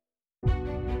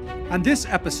On this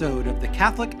episode of the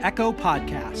Catholic Echo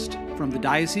podcast from the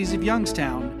Diocese of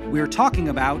Youngstown, we are talking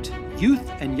about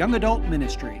youth and young adult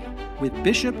ministry with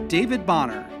Bishop David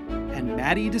Bonner and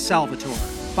Maddie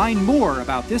DeSalvatore. Find more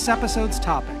about this episode's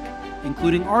topic,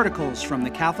 including articles from the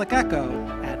Catholic Echo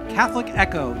at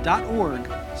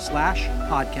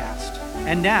catholicecho.org/podcast.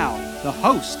 And now, the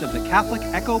host of the Catholic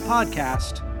Echo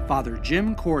podcast, Father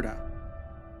Jim Korda.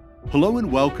 Hello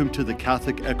and welcome to the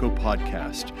Catholic Echo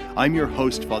podcast. I'm your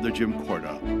host, Father Jim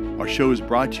Korda. Our show is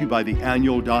brought to you by the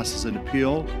annual Diocesan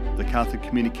Appeal, the Catholic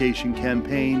Communication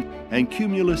Campaign, and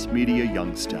Cumulus Media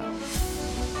Youngstown.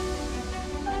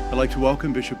 I'd like to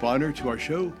welcome Bishop Bonner to our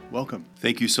show. Welcome.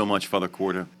 Thank you so much, Father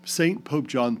Korda. St. Pope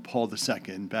John Paul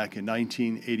II, back in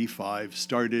 1985,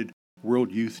 started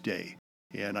World Youth Day,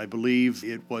 and I believe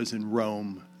it was in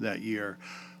Rome that year.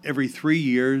 Every 3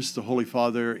 years, the Holy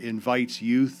Father invites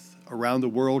youth around the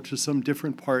world to some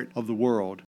different part of the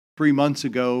world. 3 months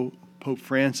ago, Pope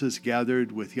Francis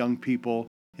gathered with young people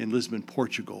in Lisbon,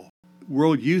 Portugal.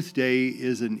 World Youth Day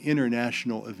is an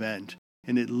international event,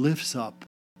 and it lifts up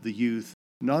the youth,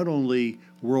 not only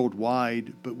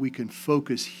worldwide, but we can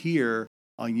focus here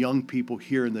on young people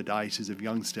here in the Diocese of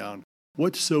Youngstown.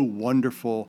 What's so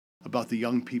wonderful about the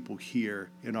young people here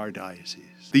in our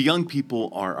diocese? The young people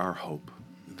are our hope.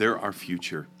 They're our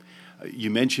future.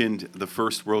 You mentioned the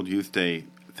first World Youth Day.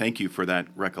 Thank you for that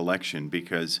recollection,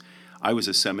 because I was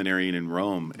a seminarian in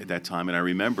Rome at that time, and I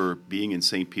remember being in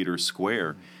St. Peter's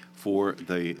Square for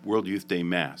the World Youth Day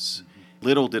Mass.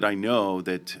 Little did I know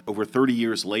that over 30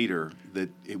 years later that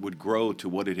it would grow to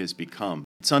what it has become.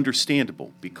 It's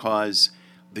understandable because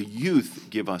the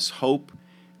youth give us hope,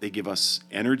 they give us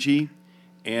energy,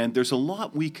 and there's a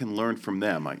lot we can learn from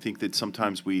them. I think that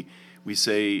sometimes we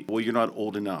say, well, you're not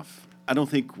old enough. I don't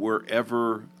think we're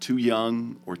ever too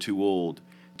young or too old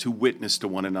to witness to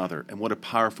one another, and what a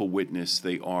powerful witness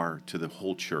they are to the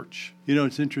whole church. You know,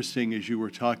 it's interesting, as you were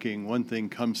talking, one thing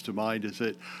comes to mind is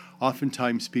that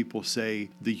oftentimes people say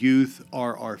the youth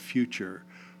are our future.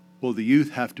 Well, the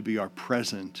youth have to be our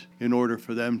present in order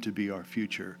for them to be our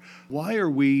future. Why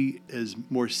are we, as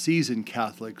more seasoned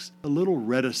Catholics, a little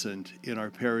reticent in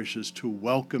our parishes to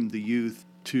welcome the youth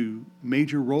to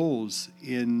major roles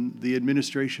in the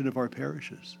administration of our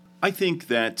parishes? I think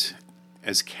that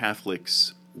as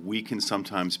Catholics, we can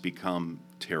sometimes become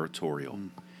territorial.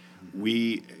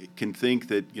 We can think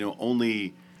that,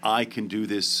 only I can do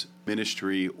this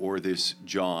ministry or this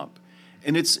job.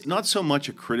 And it's not so much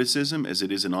a criticism as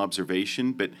it is an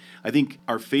observation, but I think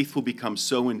our faithful become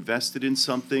so invested in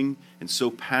something and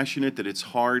so passionate that it's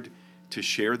hard to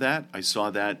share that. I saw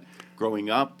that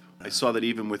growing up. I saw that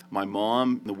even with my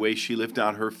mom, the way she lived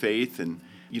out her faith. And,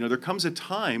 there comes a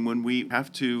time when we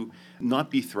have to not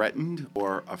be threatened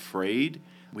or afraid.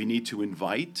 We need to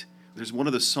invite. There's one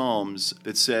of the Psalms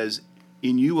that says,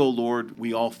 "In you, O Lord,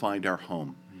 we all find our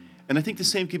home." And I think the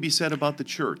same can be said about the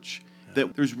church,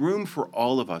 that there's room for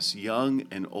all of us, young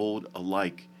and old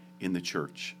alike, in the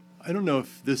church. I don't know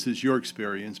if this is your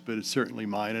experience, but it's certainly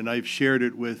mine, and I've shared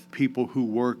it with people who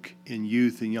work in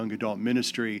youth and young adult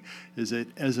ministry, is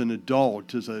that as an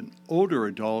adult, as an older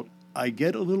adult, I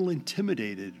get a little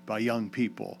intimidated by young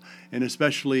people, and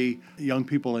especially young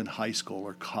people in high school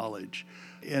or college.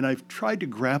 And I've tried to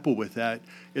grapple with that.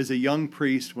 As a young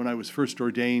priest, when I was first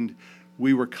ordained,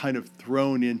 we were kind of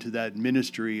thrown into that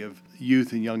ministry of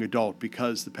youth and young adult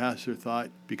because the pastor thought,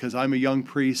 because I'm a young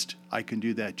priest, I can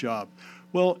do that job.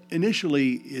 Well,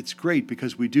 initially, it's great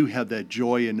because we do have that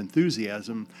joy and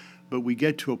enthusiasm, but we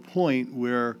get to a point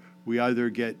where we either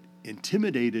get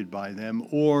intimidated by them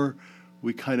or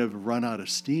we kind of run out of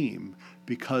steam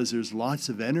because there's lots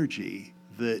of energy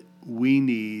that we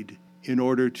need in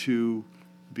order to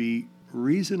be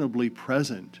reasonably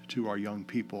present to our young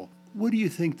people. What do you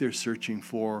think they're searching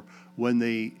for when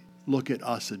they look at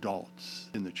us adults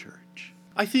in the church?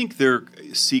 I think they're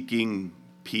seeking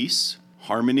peace,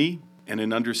 harmony, and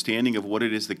an understanding of what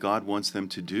it is that God wants them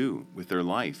to do with their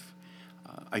life.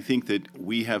 I think that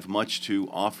we have much to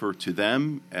offer to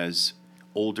them as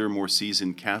older, more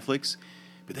seasoned Catholics,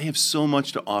 but they have so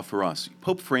much to offer us.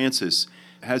 Pope Francis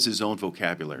has his own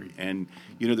vocabulary, and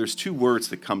there's two words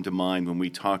that come to mind when we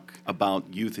talk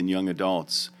about youth and young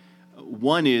adults.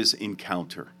 One is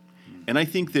encounter. And I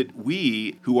think that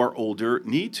we who are older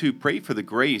need to pray for the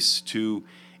grace to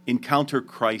encounter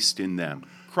Christ in them.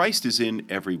 Christ is in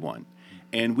everyone.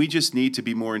 And we just need to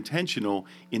be more intentional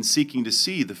in seeking to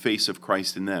see the face of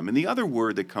Christ in them. And the other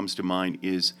word that comes to mind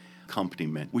is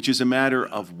accompaniment, which is a matter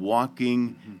of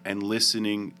walking and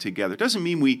listening together. It doesn't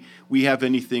mean we have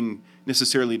anything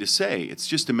necessarily to say. It's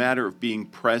just a matter of being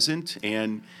present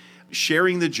and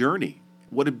sharing the journey.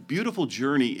 what a beautiful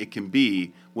journey it can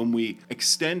be when we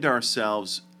extend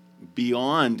ourselves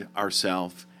beyond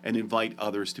ourselves and invite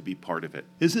others to be part of it.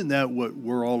 Isn't that what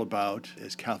we're all about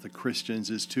as Catholic Christians,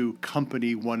 is to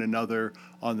accompany one another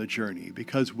on the journey,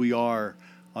 because we are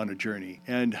on a journey,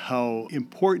 and how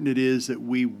important it is that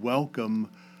we welcome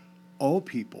all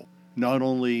people, not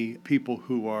only people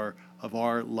who are of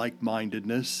our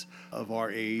like-mindedness, of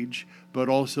our age, but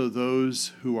also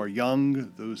those who are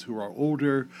young, those who are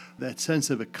older. That sense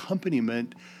of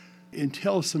accompaniment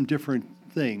entails some different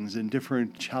things and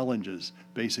different challenges,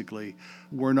 basically.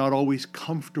 We're not always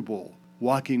comfortable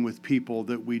walking with people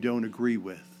that we don't agree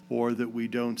with or that we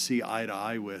don't see eye to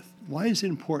eye with. Why is it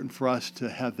important for us to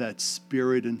have that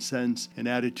spirit and sense and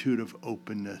attitude of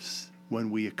openness when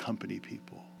we accompany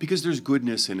people? Because there's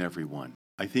goodness in everyone.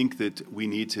 I think that we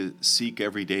need to seek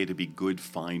every day to be good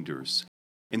finders.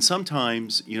 And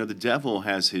sometimes, the devil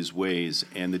has his ways,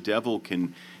 and the devil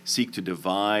can seek to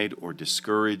divide or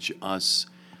discourage us,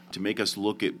 to make us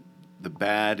look at the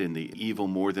bad and the evil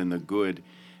more than the good.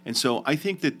 And so I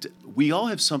think that we all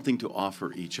have something to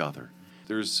offer each other.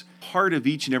 There's part of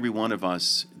each and every one of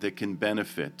us that can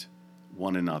benefit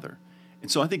one another. And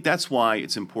so I think that's why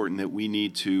it's important that we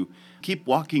need to keep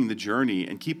walking the journey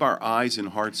and keep our eyes and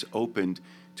hearts opened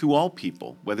to all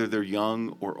people, whether they're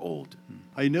young or old.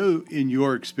 I know in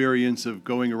your experience of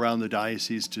going around the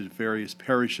diocese to various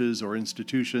parishes or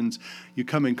institutions, you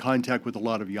come in contact with a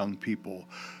lot of young people.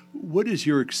 What is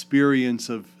your experience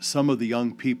of some of the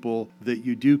young people that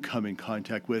you do come in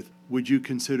contact with? Would you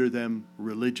consider them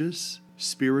religious,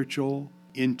 spiritual,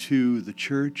 into the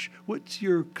church? What's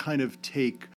your kind of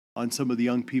take on some of the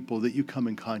young people that you come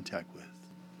in contact with?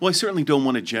 Well, I certainly don't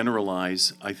want to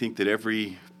generalize. I think that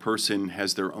every person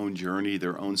has their own journey,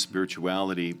 their own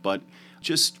spirituality. But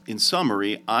just in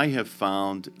summary, I have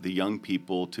found the young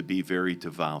people to be very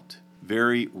devout,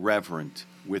 very reverent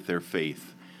with their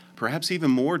faith, perhaps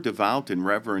even more devout and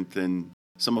reverent than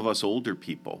some of us older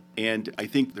people. And I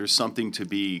think there's something to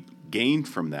be gained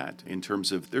from that in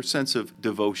terms of their sense of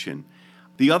devotion.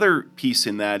 The other piece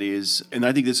in that is, and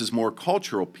I think this is more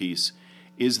cultural piece,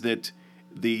 is that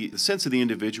the sense of the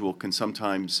individual can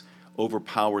sometimes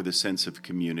overpower the sense of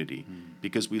community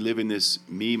because we live in this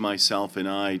me, myself, and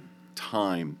I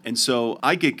time. And so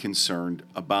I get concerned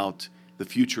about the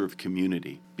future of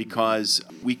community because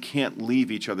we can't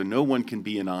leave each other. No one can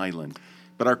be an island.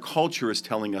 But our culture is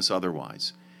telling us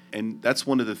otherwise. And that's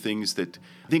one of the things that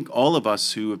I think all of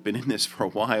us who have been in this for a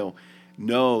while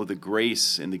know the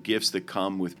grace and the gifts that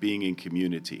come with being in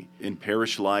community, in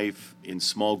parish life, in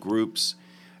small groups.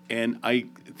 And I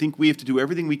think we have to do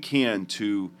everything we can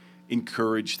to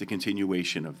encourage the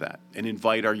continuation of that and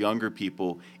invite our younger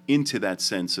people into that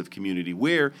sense of community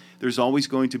where there's always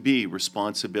going to be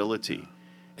responsibility.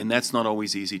 And that's not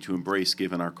always easy to embrace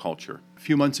given our culture. A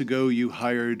few months ago, you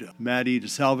hired Maddie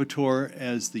DeSalvatore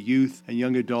as the youth and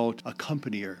young adult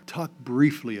accompanier. Talk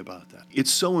briefly about that.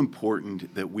 It's so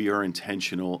important that we are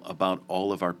intentional about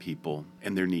all of our people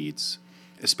and their needs,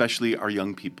 especially our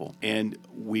young people. And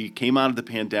we came out of the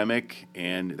pandemic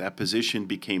and that position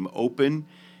became open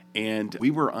and we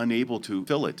were unable to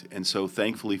fill it. And so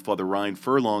thankfully, Father Ryan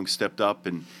Furlong stepped up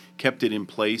and kept it in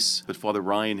place. But Father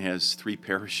Ryan has 3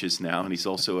 parishes now, and he's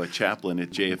also a chaplain at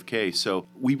JFK. So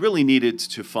we really needed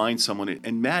to find someone.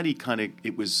 And Maddie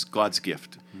it was God's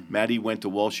gift. Maddie went to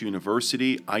Walsh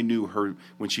University. I knew her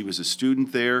when she was a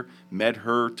student there, met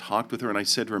her, talked with her, and I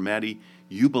said to her, Maddie,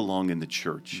 you belong in the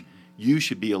church. You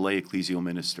should be a lay ecclesial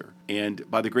minister.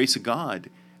 And by the grace of God,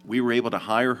 we were able to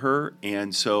hire her,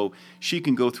 and so she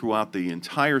can go throughout the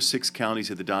entire 6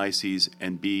 counties of the diocese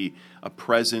and be a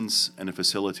presence and a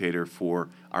facilitator for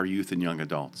our youth and young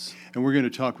adults. And we're going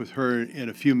to talk with her in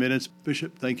a few minutes.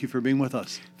 Bishop, thank you for being with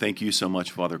us. Thank you so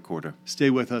much, Father Corda. Stay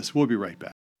with us. We'll be right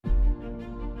back.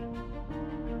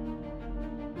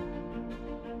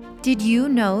 Did you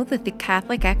know that the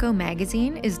Catholic Echo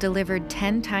magazine is delivered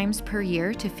 10 times per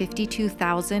year to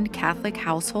 52,000 Catholic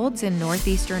households in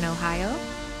northeastern Ohio?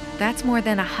 That's more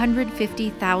than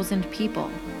 150,000 people.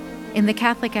 And the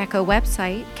Catholic Echo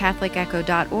website,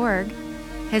 catholicecho.org,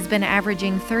 has been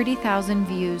averaging 30,000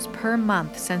 views per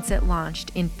month since it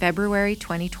launched in February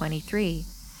 2023.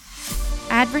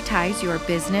 Advertise your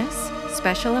business,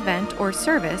 special event, or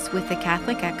service with the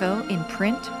Catholic Echo in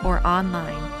print or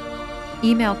online.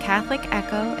 Email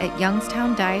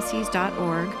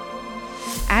catholicecho@youngstowndiocese.org.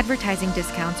 Advertising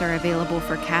discounts are available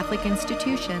for Catholic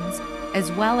institutions as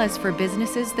well as for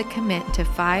businesses that commit to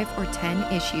 5 or 10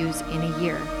 issues in a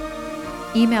year.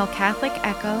 Email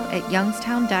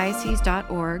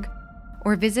catholicecho@youngstowndiocese.org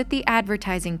or visit the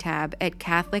advertising tab at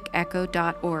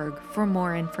catholicecho.org for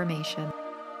more information.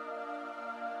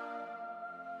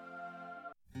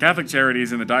 Catholic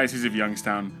Charities in the Diocese of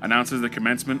Youngstown announces the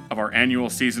commencement of our annual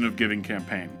Season of Giving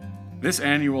campaign. This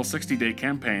annual 60-day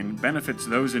campaign benefits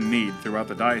those in need throughout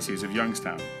the Diocese of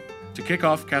Youngstown. To kick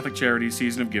off Catholic Charities'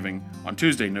 Season of Giving on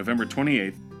Tuesday, November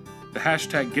 28th, the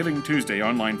hashtag Giving Tuesday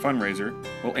online fundraiser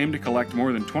will aim to collect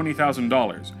more than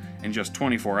 $20,000 in just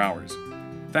 24 hours.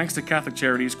 Thanks to Catholic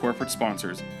Charities' corporate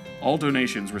sponsors, all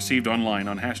donations received online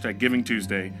on hashtag Giving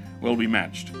Tuesday will be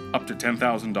matched, up to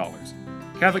 $10,000.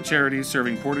 Catholic Charities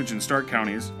serving Portage and Stark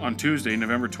counties on Tuesday,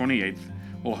 November 28th,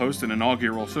 will host an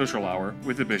inaugural social hour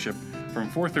with the bishop from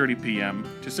 4:30 p.m.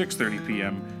 to 6:30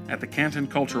 p.m. at the Canton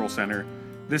Cultural Center.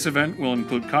 This event will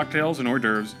include cocktails and hors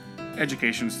d'oeuvres,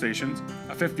 education stations,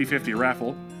 a 50-50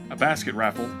 raffle, a basket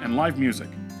raffle, and live music.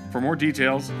 For more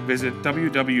details, visit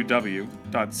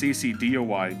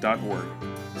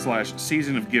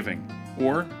www.ccdoy.org/season of giving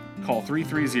or call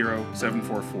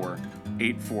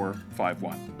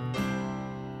 330-744-8451.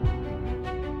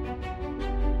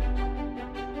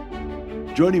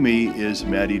 Joining me is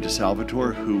Maddie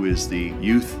DeSalvatore, who is the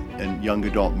youth and young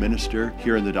adult minister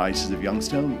here in the Diocese of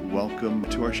Youngstown. Welcome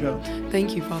to our show.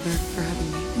 Thank you, Father, for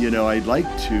having me. You know, I'd like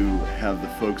to have the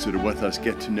folks that are with us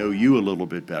get to know you a little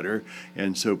bit better.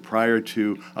 And so prior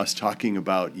to us talking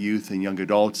about youth and young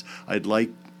adults, I'd like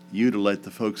you to let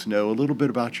the folks know a little bit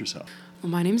about yourself. Well,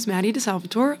 my name's Maddie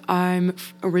DeSalvatore. I'm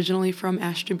originally from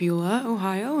Ashtabula,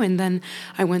 Ohio, and then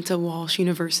I went to Walsh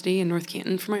University in North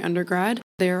Canton for my undergrad.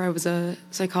 There I was a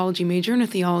psychology major and a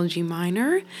theology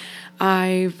minor.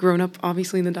 I've grown up,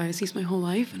 obviously, in the diocese my whole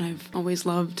life, and I've always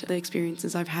loved the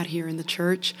experiences I've had here in the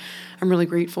church. I'm really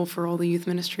grateful for all the youth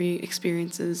ministry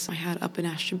experiences I had up in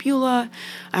Ashtabula,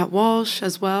 at Walsh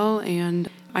as well, and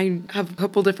I have a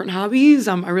couple different hobbies.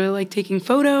 I really like taking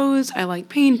photos. I like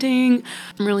painting.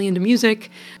 I'm really into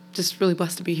music. Just really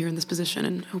blessed to be here in this position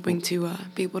and hoping to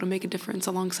be able to make a difference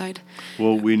alongside.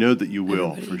 Well, we know that you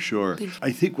will, everybody. for sure. Thank you.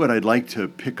 I think what I'd like to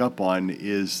pick up on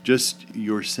is just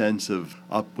your sense of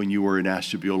up when you were in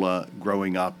Ashtabula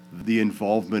growing up, the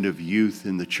involvement of youth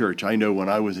in the church. I know when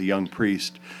I was a young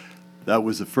priest, that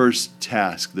was the first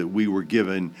task that we were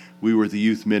given. We were the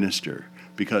youth minister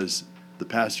because the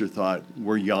pastor thought,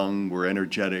 we're young, we're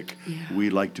energetic, we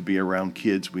like to be around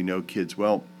kids, we know kids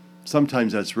well.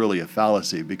 Sometimes that's really a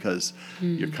fallacy because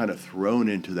you're kind of thrown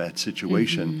into that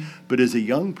situation. But as a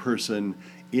young person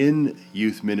in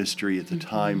youth ministry at the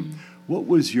time, what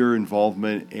was your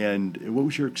involvement and what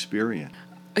was your experience?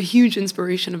 A huge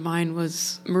inspiration of mine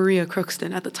was Maria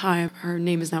Crookston at the time. Her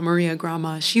name is now Maria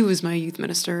Grama. She was my youth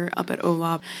minister up at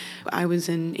OLAB. I was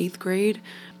in 8th grade,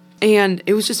 and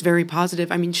it was just very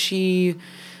positive. I mean, she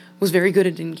was very good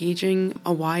at engaging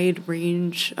a wide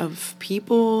range of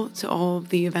people to all of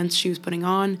the events she was putting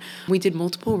on. We did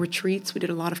multiple retreats. We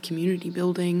did a lot of community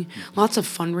building, lots of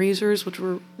fundraisers, which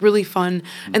were really fun,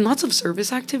 and lots of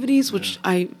service activities, which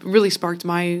I really sparked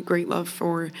my great love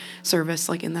for service,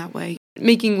 like in that way.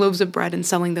 Making loaves of bread and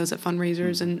selling those at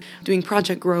fundraisers and doing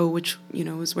Project Grow, which, you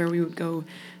know, is where we would go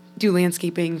do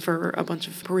landscaping for a bunch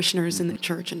of parishioners in the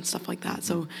church and stuff like that.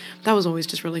 So that was always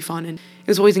just really fun, and it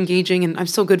was always engaging, and I'm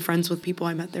still good friends with people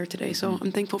I met there today, so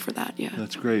I'm thankful for that, yeah.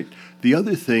 That's great. The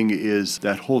other thing is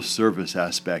that whole service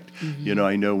aspect. You know,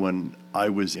 I know when I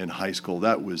was in high school,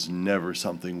 that was never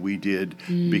something we did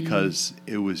because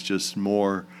it was just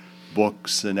more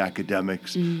books and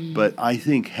academics. But I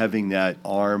think having that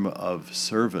arm of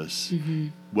service,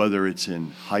 whether it's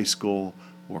in high school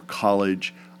or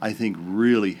college, I think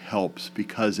really helps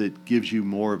because it gives you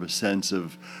more of a sense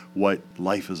of what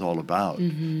life is all about.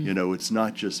 You know, it's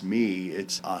not just me,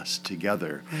 it's us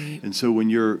together. Right. And so when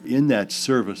you're in that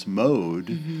service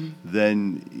mode,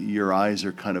 then your eyes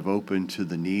are kind of open to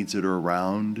the needs that are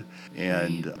around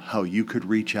and how you could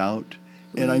reach out.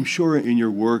 And I'm sure in your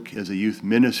work as a youth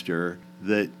minister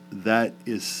that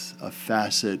is a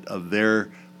facet of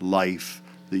their life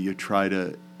that you try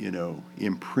to, you know,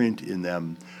 imprint in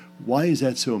them. Why is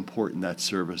that so important, that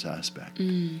service aspect?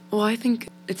 Well, I think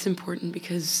it's important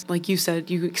because, like you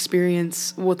said, you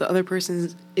experience what the other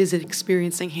person is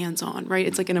experiencing hands-on, right?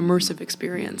 It's like an immersive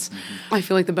experience. I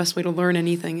feel like the best way to learn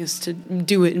anything is to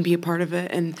do it and be a part of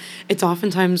it. And it's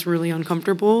oftentimes really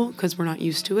uncomfortable because we're not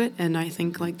used to it. And I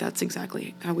think, like, that's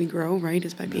exactly how we grow, right,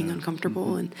 is by being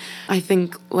uncomfortable. And I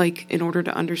think, like, in order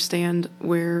to understand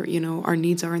where, you know, our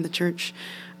needs are in the church,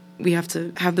 we have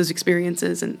to have those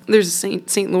experiences. And there's a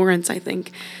St. Lawrence, I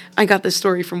think. I got this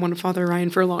story from one of Father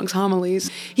Ryan Furlong's homilies.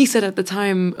 He said at the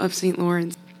time of St.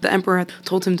 Lawrence, The emperor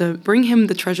told him to bring him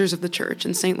the treasures of the church,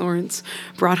 and St. Lawrence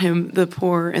brought him the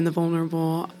poor and the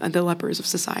vulnerable, and the lepers of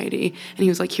society. And he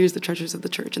was like, here's the treasures of the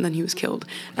church, and then he was killed.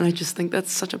 And I just think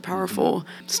that's such a powerful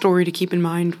story to keep in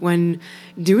mind when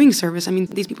doing service. I mean,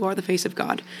 these people are the face of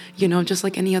God, just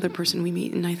like any other person we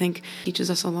meet. And I think it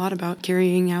teaches us a lot about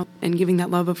carrying out and giving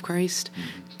that love of Christ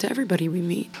to everybody we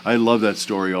meet. I love that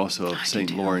story also of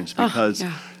St. Lawrence because,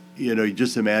 yeah. You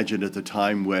just imagine at the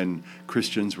time when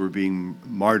Christians were being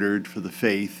martyred for the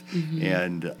faith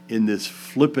and in this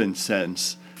flippant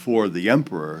sense for the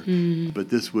emperor, but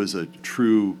this was a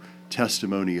true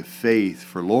testimony of faith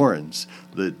for Lawrence,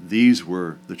 that these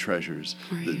were the treasures,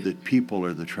 that people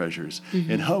are the treasures.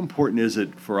 And how important is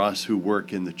it for us who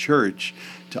work in the church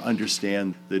to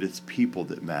understand that it's people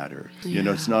that matter?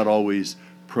 It's not always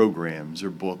programs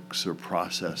or books or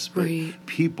process, but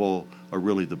people are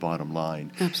really the bottom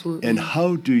line. Absolutely. And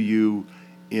how do you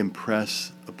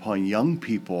impress upon young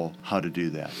people how to do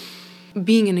that?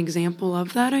 Being an example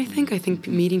of that, I think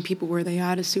meeting people where they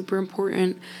are is super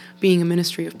important. Being a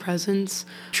ministry of presence,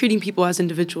 treating people as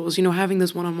individuals, having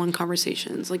those one-on-one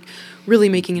conversations, like really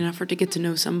making an effort to get to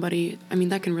know somebody. I mean,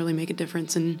 that can really make a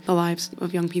difference in the lives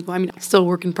of young people. I mean, still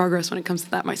work in progress when it comes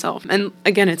to that myself. And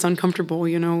again, it's uncomfortable,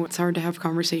 it's hard to have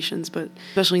conversations, but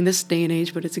especially in this day and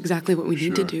age, but it's exactly what we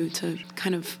need to do to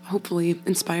kind of hopefully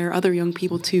inspire other young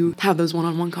people to have those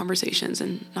one-on-one conversations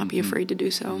and not be afraid to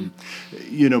do so.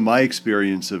 My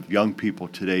experience of young people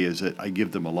today is that I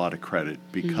give them a lot of credit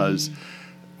because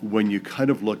when you kind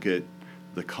of look at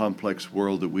the complex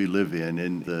world that we live in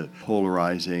and the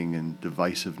polarizing and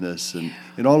divisiveness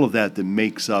and all of that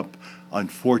makes up,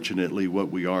 unfortunately,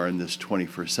 what we are in this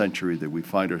 21st century that we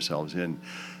find ourselves in,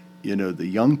 the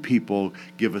young people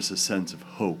give us a sense of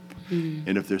hope.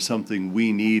 And if there's something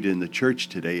we need in the church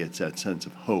today, it's that sense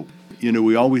of hope.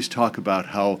 We always talk about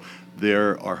how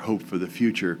they're our hope for the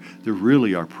future. They're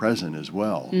really our present as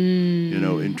well.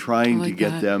 In trying to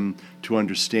get them to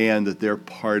understand that they're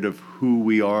part of who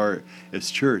we are as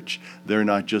church. They're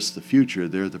not just the future,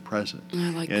 they're the present.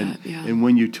 I like that, yeah. And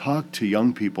when you talk to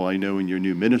young people, I know in your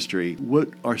new ministry, what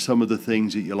are some of the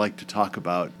things that you like to talk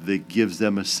about that gives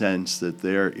them a sense that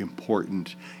they're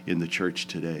important in the church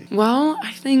today? Well,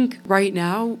 I think right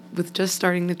now, with just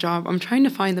starting the job, I'm trying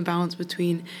to find the balance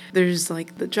between there's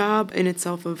like the job in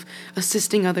itself of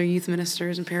assisting other youth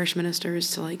ministers and parish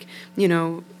ministers to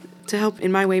to help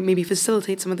in my way maybe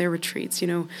facilitate some of their retreats,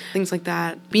 things like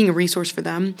that, being a resource for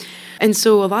them. And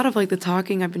so a lot of the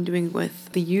talking I've been doing with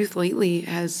the youth lately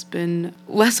has been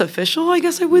less official, I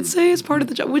guess I would say, as part of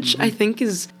the job, which I think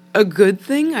is a good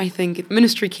thing. I think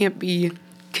ministry can't be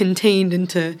contained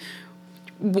into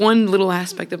one little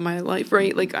aspect of my life,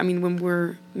 right? When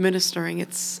we're ministering,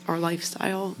 it's our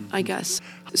lifestyle, I guess.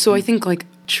 So I think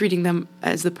treating them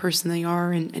as the person they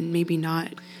are and maybe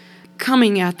not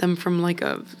coming at them from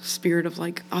a spirit of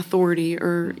authority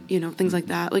or things like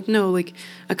that.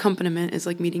 Accompaniment is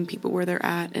meeting people where they're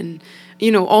at and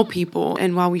all people.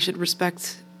 And while we should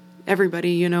respect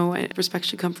everybody, respect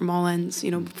should come from all ends,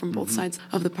 from both sides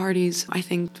of the parties. I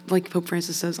think Pope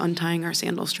Francis says, untying our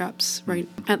sandal straps right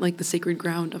at the sacred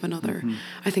ground of another.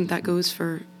 I think that goes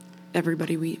for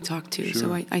everybody we talk to.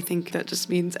 So I think that just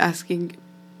means asking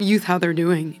youth how they're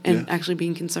doing and actually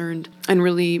being concerned and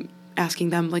really asking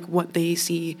them what they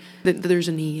see that there's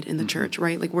a need in the church,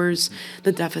 right? Where's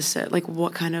the deficit?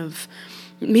 What kind of,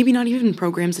 maybe not even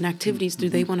programs and activities do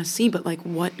they want to see, but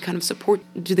what kind of support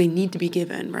do they need to be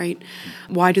given, right?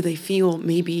 Why do they feel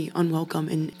maybe unwelcome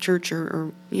in church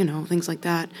or things like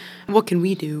that? What can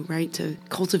we do, right, to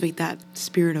cultivate that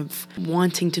spirit of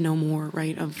wanting to know more,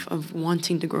 right, of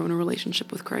wanting to grow in a relationship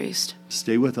with Christ?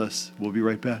 Stay with us. We'll be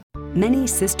right back. Many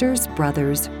sisters,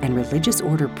 brothers, and religious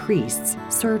order priests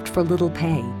served for little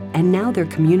pay, and now their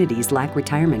communities lack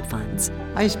retirement funds.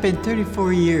 I spent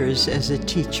 34 years as a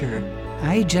teacher.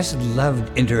 I just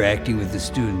loved interacting with the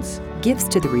students. Gifts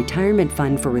to the Retirement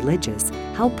Fund for Religious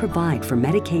help provide for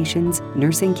medications,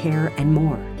 nursing care, and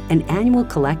more. An annual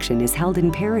collection is held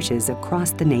in parishes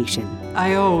across the nation.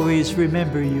 I always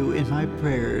remember you in my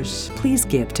prayers. Please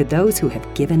give to those who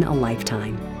have given a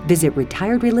lifetime. Visit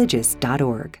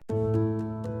retiredreligious.org.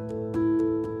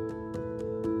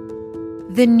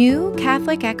 The new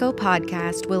Catholic Echo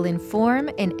podcast will inform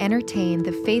and entertain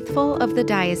the faithful of the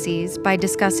diocese by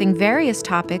discussing various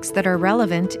topics that are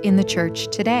relevant in the church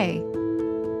today.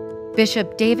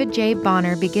 Bishop David J.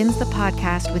 Bonner begins the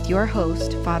podcast with your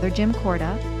host, Father Jim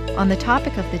Corda, on the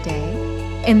topic of the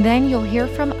day, and then you'll hear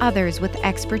from others with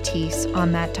expertise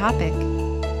on that topic.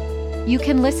 You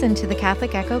can listen to the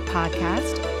Catholic Echo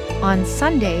podcast on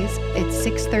Sundays at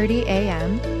 6:30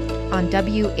 a.m. on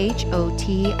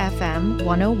WHOT FM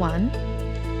 101,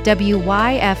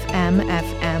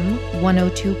 WYFM-FM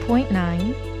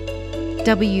 102.9,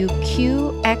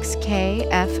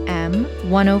 WQXK-FM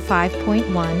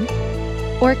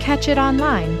 105.1, or catch it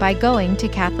online by going to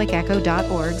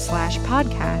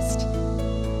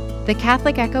catholicecho.org/podcast. The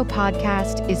Catholic Echo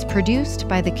podcast is produced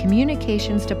by the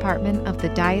Communications Department of the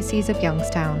Diocese of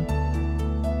Youngstown.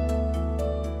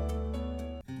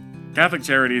 Catholic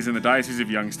Charities in the Diocese of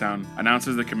Youngstown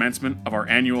announces the commencement of our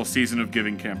annual Season of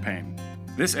Giving campaign.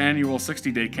 This annual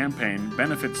 60-day campaign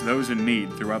benefits those in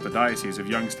need throughout the Diocese of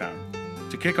Youngstown.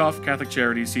 To kick off Catholic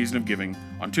Charities' Season of Giving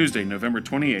on Tuesday, November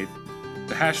 28th,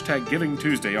 the hashtag Giving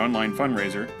Tuesday online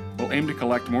fundraiser will aim to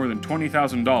collect more than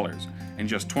 $20,000 in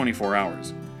just 24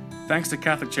 hours. Thanks to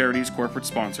Catholic Charities' corporate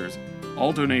sponsors,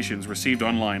 all donations received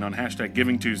online on hashtag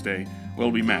Giving Tuesday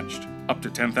will be matched, up to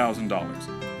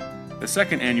 $10,000. The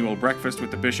second annual Breakfast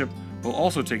with the Bishop will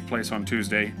also take place on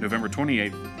Tuesday, November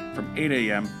 28th, from 8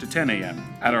 a.m. to 10 a.m.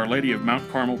 at Our Lady of Mount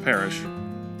Carmel Parish.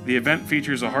 The event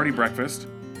features a hearty breakfast,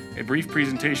 a brief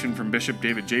presentation from Bishop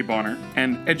David J. Bonner,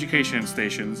 and education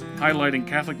stations highlighting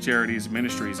Catholic Charities,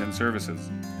 ministries, and services.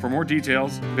 For more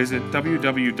details, visit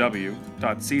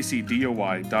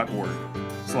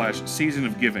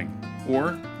www.ccdoi.org/seasonofgiving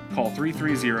or call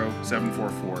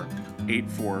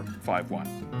 330-744-8451.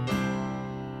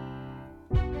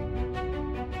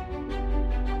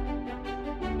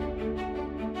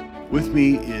 With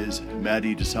me is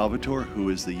Maddie DeSalvatore, who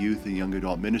is the Youth and Young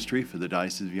Adult Ministry for the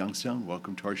Diocese of Youngstown.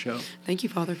 Welcome to our show. Thank you,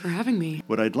 Father, for having me.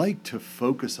 What I'd like to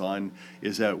focus on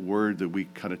is that word that we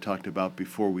kind of talked about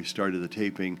before we started the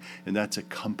taping, and that's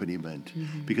accompaniment.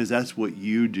 Because that's what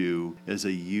you do as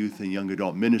a youth and young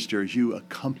adult minister, is you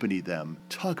accompany them.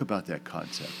 Talk about that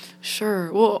concept.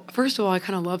 Sure. Well, first of all, I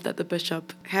kind of love that the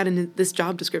bishop had in this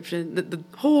job description, the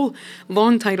whole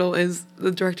long title is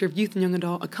the Director of Youth and Young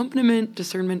Adult Accompaniment,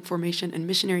 Discernment, Formation, and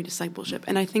Missionary Discipleship.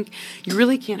 And I think you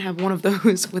really can't have one of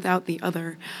those without the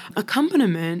other.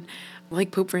 Accompaniment,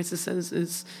 like Pope Francis says,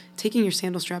 is taking your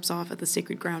sandal straps off at the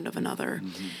sacred ground of another.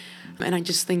 And I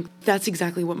just think that's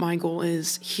exactly what my goal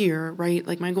is here, right?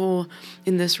 Like, my goal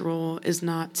in this role is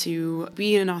not to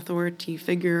be an authority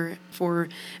figure for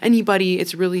anybody.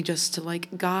 It's really just to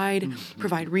guide,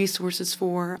 provide resources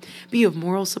for, be of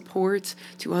moral support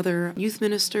to other youth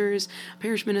ministers,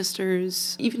 parish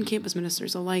ministers, even campus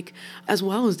ministers alike, as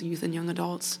well as the youth and young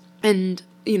adults. And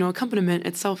accompaniment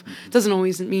itself doesn't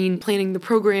always mean planning the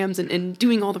programs and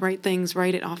doing all the right things,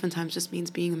 right? It oftentimes just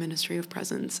means being a ministry of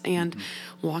presence and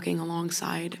walking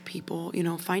alongside people,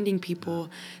 finding people,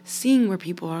 seeing where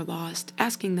people are lost,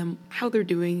 asking them how they're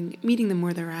doing, meeting them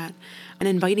where they're at, and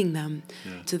inviting them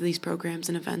to these programs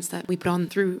and events that we put on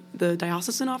through the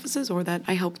diocesan offices or that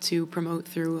I help to promote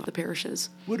through the parishes.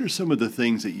 What are some of the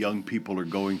things that young people are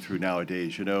going through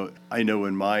nowadays? I know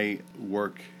in my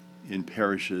work in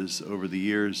parishes over the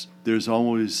years, there's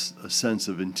always a sense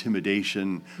of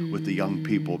intimidation with the young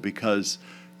people because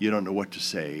you don't know what to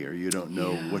say or you don't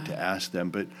know what to ask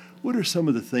them. But what are some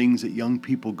of the things that young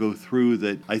people go through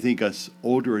that I think us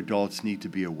older adults need to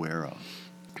be aware of?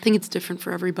 I think it's different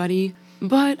for everybody,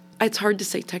 but it's hard to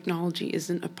say technology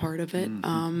isn't a part of it.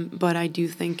 But I do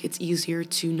think it's easier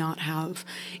to not have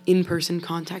in-person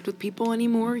contact with people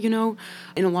anymore, And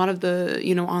a lot of the,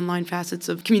 online facets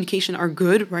of communication are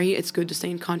good, right? It's good to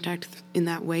stay in contact in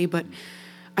that way, but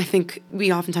I think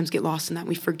we oftentimes get lost in that.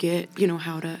 We forget,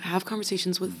 how to have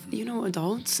conversations with,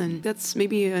 adults, and that's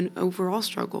maybe an overall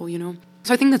struggle,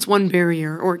 So I think that's one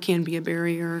barrier, or it can be a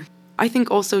barrier. I think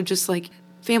also just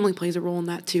family plays a role in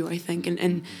that too, I think.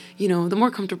 And the more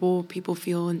comfortable people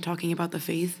feel in talking about the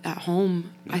faith at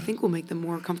home, I think will make them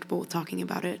more comfortable with talking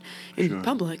about it in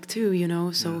public too,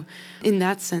 So in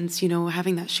that sense,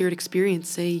 having that shared experience,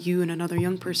 say you and another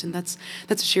young person, that's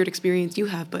a shared experience you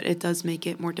have, but it does make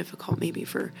it more difficult maybe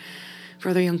for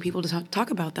other young people to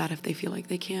talk about that if they feel like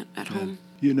they can't at home.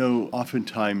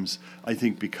 Oftentimes, I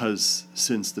think because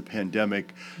since the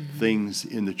pandemic, things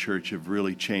in the church have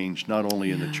really changed, not only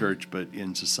in the church, but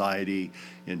in society,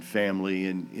 in family,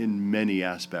 and in many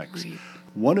aspects. Right.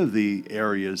 One of the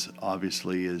areas,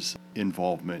 obviously, is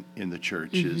involvement in the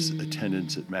church, is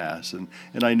attendance at Mass. And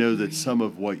I know that some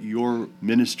of what your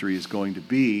ministry is going to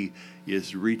be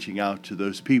is reaching out to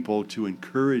those people to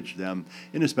encourage them,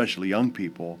 and especially young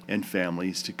people and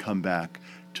families, to come back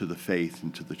to the faith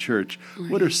and to the church.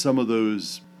 What are some of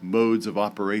those modes of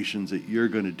operations that you're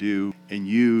going to do and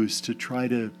use to try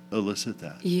to elicit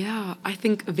that? Yeah, I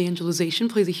think evangelization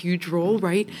plays a huge role,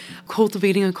 right?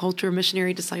 Cultivating a culture of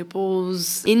missionary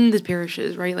disciples in the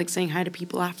parishes, right? Like saying hi to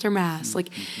people after Mass, like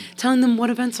telling them what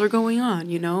events are going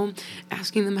on,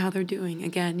 asking them how they're doing.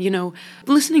 Again,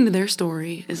 listening to their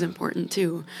story is important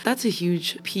too. That's a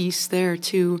huge piece there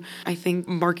too. I think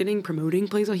marketing, promoting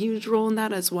plays a huge role in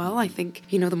that as well. I think,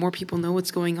 the more people know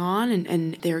what's going on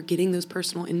and they're getting those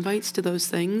personal invites to those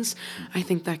things, I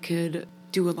think that could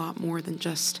do a lot more than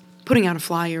just putting out a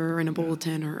flyer or in a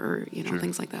bulletin or Sure.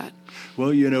 things like that.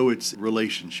 Well, it's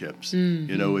relationships,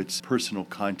 it's personal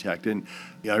contact. And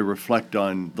I reflect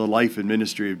on the life and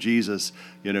ministry of Jesus.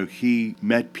 He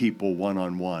met people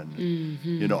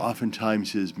one-on-one.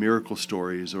 Oftentimes his miracle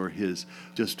stories or his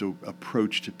just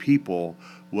approach to people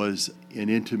was an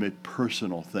intimate,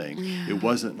 personal thing. Yeah. It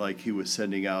wasn't like he was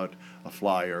sending out a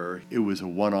flyer. It was a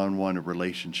one-on-one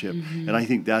relationship. And I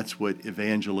think that's what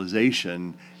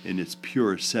evangelization in its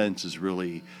pure sense is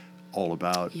really all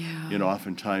about. Yeah.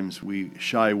 Oftentimes we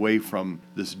shy away from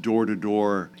this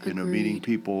door-to-door, Agreed. meeting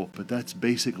people, but that's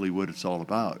basically what it's all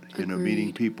about. Agreed.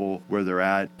 Meeting people where they're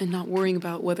at. And not worrying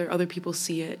about whether other people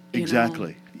see it.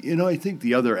 Exactly. I think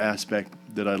the other aspect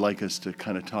that I'd like us to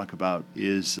kind of talk about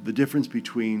is the difference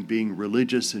between being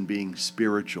religious and being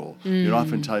spiritual.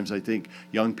 Oftentimes I think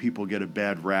young people get a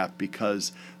bad rap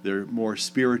because they're more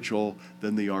spiritual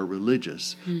than they are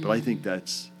religious. But I think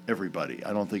that's everybody.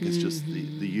 I don't think it's just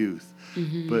the youth.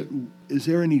 But is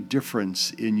there any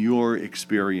difference in your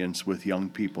experience with young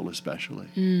people especially?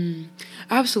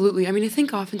 Absolutely. I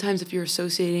think oftentimes if you're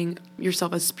associating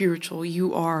yourself as spiritual,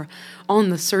 you are on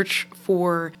the search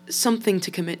for something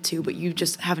to commit to, but you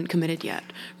just haven't committed yet,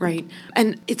 right?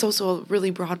 And it's also a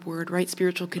really broad word, right?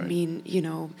 Spiritual could mean,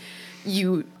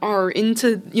 you are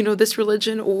into, this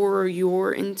religion, or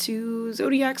you're into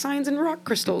zodiac signs and rock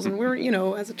crystals. And we're,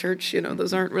 as a church,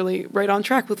 those aren't really right on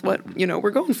track with what, we're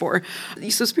going for.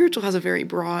 So spiritual has a very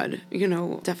broad,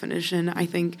 definition. I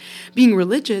think being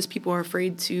religious, people are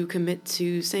afraid to commit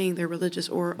to saying they're religious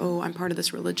or, oh, I'm part of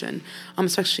this religion,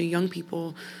 especially young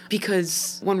people,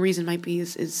 because one reason might be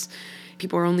is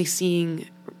people are only seeing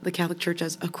the Catholic Church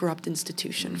as a corrupt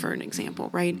institution, for an example,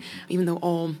 right? Even though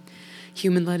all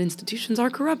human-led institutions are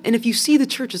corrupt. And if you see the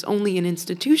church as only an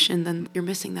institution, then you're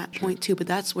missing that point too. But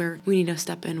that's where we need to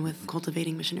step in with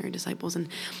cultivating missionary disciples and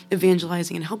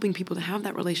evangelizing and helping people to have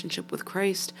that relationship with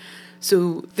Christ.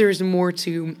 So there's more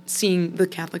to seeing the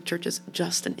Catholic Church as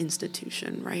just an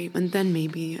institution, right? And then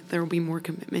maybe there will be more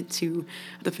commitment to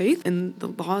the faith and the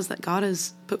laws that God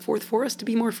has put forth for us to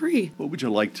be more free. What would you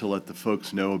like to let the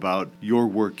folks know about your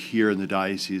work here in the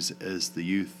diocese as the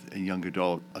youth and young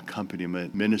adult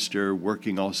accompaniment minister,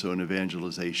 working also in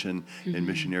evangelization and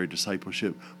missionary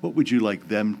discipleship? What would you like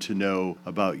them to know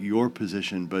about your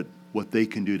position, but what they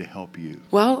can do to help you?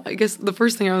 Well, I guess the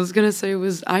first thing I was going to say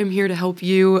was I'm here to help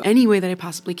you any way that I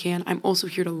possibly can. I'm also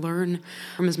here to learn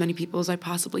from as many people as I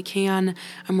possibly can.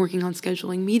 I'm working on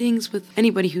scheduling meetings with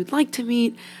anybody who'd like to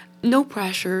meet. No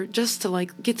pressure, just to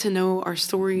get to know our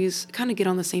stories, kind of get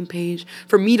on the same page,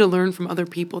 for me to learn from other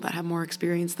people that have more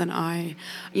experience than I.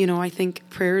 I think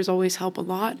prayers always help a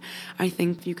lot. I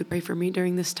think if you could pray for me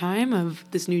during this time of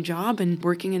this new job and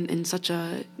working in such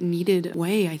a needed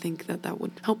way, I think that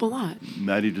would help a lot.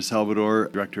 Maddie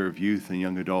DeSalvador, Director of Youth and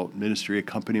Young Adult Ministry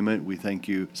Accompaniment, we thank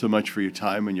you so much for your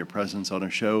time and your presence on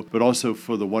our show, but also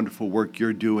for the wonderful work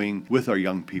you're doing with our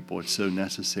young people. It's so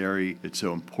necessary, it's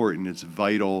so important, it's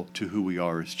vital to who we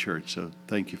are as church. So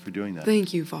thank you for doing that.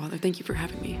 Thank you, Father. Thank you for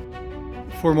having me.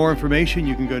 For more information,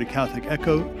 you can go to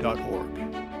CatholicEcho.org.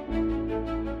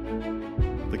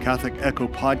 The Catholic Echo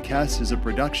podcast is a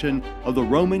production of the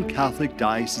Roman Catholic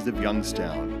Diocese of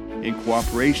Youngstown in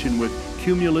cooperation with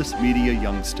Cumulus Media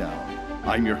Youngstown.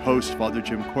 I'm your host, Father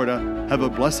Jim Corda. Have a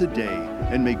blessed day,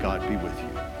 and may God be with you.